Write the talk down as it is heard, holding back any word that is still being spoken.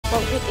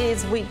Well, it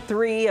is week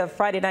 3 of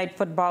Friday Night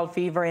Football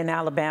Fever in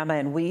Alabama,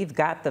 and we've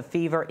got the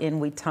fever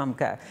in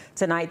Wetumpka.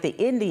 Tonight, the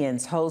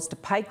Indians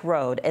host Pike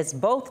Road as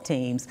both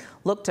teams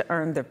look to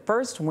earn their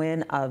first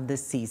win of the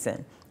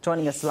season.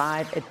 Joining us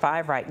live at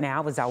 5 right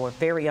now is our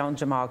very own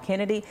Jahmal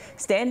Kennedy,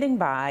 standing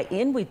by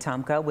in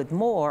Wetumpka with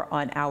more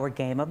on our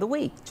game of the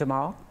week.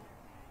 Jahmal?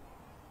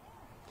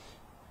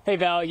 Hey,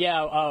 Val.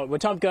 Yeah,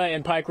 Wetumpka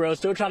and Pike Road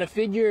still trying to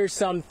figure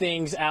some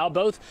things out.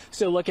 Both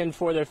still looking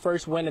for their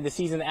first win of the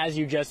season, as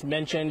you just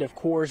mentioned. Of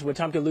course,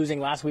 Wetumpka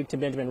losing last week to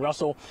Benjamin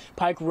Russell.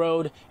 Pike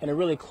Road in a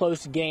really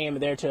close game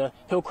there to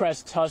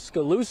Hillcrest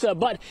Tuscaloosa.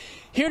 But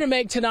here to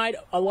make tonight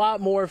a lot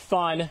more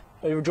fun,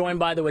 we were joined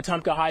by the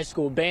Wetumpka High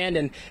School band,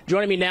 and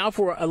joining me now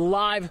for a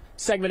live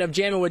segment of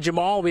Jammin' with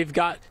Jahmal, we've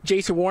got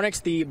Jason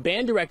Warnicks, the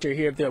band director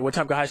here at the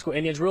Wetumpka High School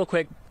Indians. Real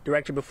quick,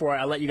 director, before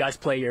I let you guys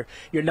play your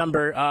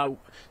number,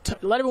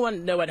 let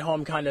everyone know at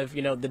home kind of,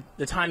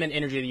 the time and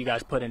energy that you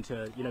guys put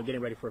into, getting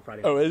ready for a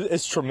Friday. Oh,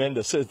 it's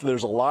tremendous.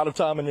 There's a lot of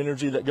time and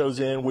energy that goes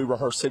in. We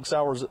rehearse 6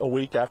 hours a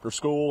week after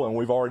school, and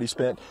we've already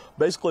spent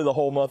basically the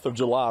whole month of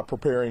July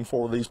preparing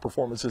for these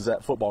performances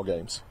at football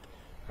games.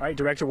 All right,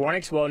 Director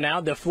Warnicks, well,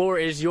 now the floor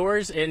is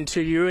yours, and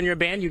to you and your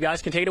band, you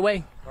guys can take it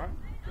away. All right.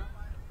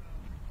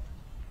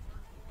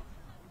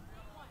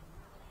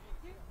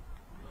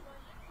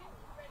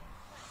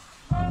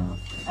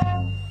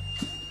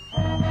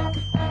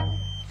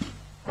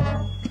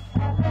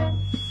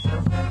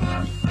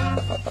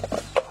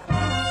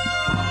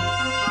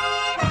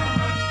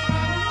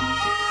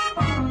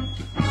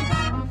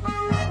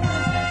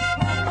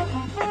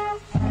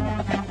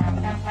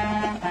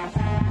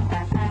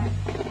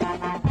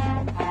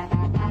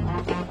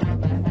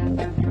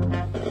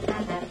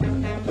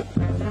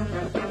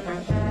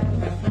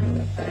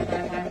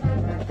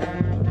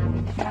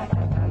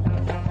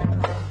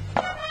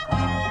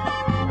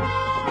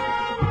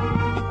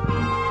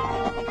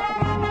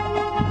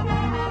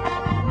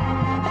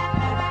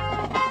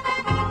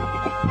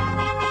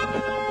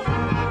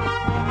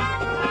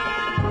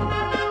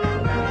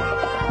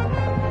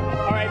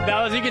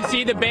 As you can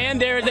see, the band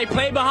there as they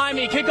play behind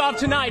me. Kickoff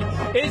tonight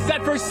is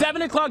set for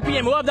 7 o'clock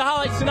p.m. We'll have the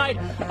highlights tonight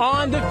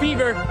on The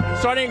Fever,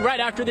 starting right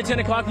after the 10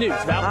 o'clock news.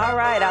 Val? All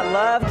right, I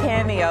love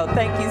Cameo.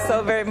 Thank you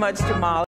so very much, Jahmal.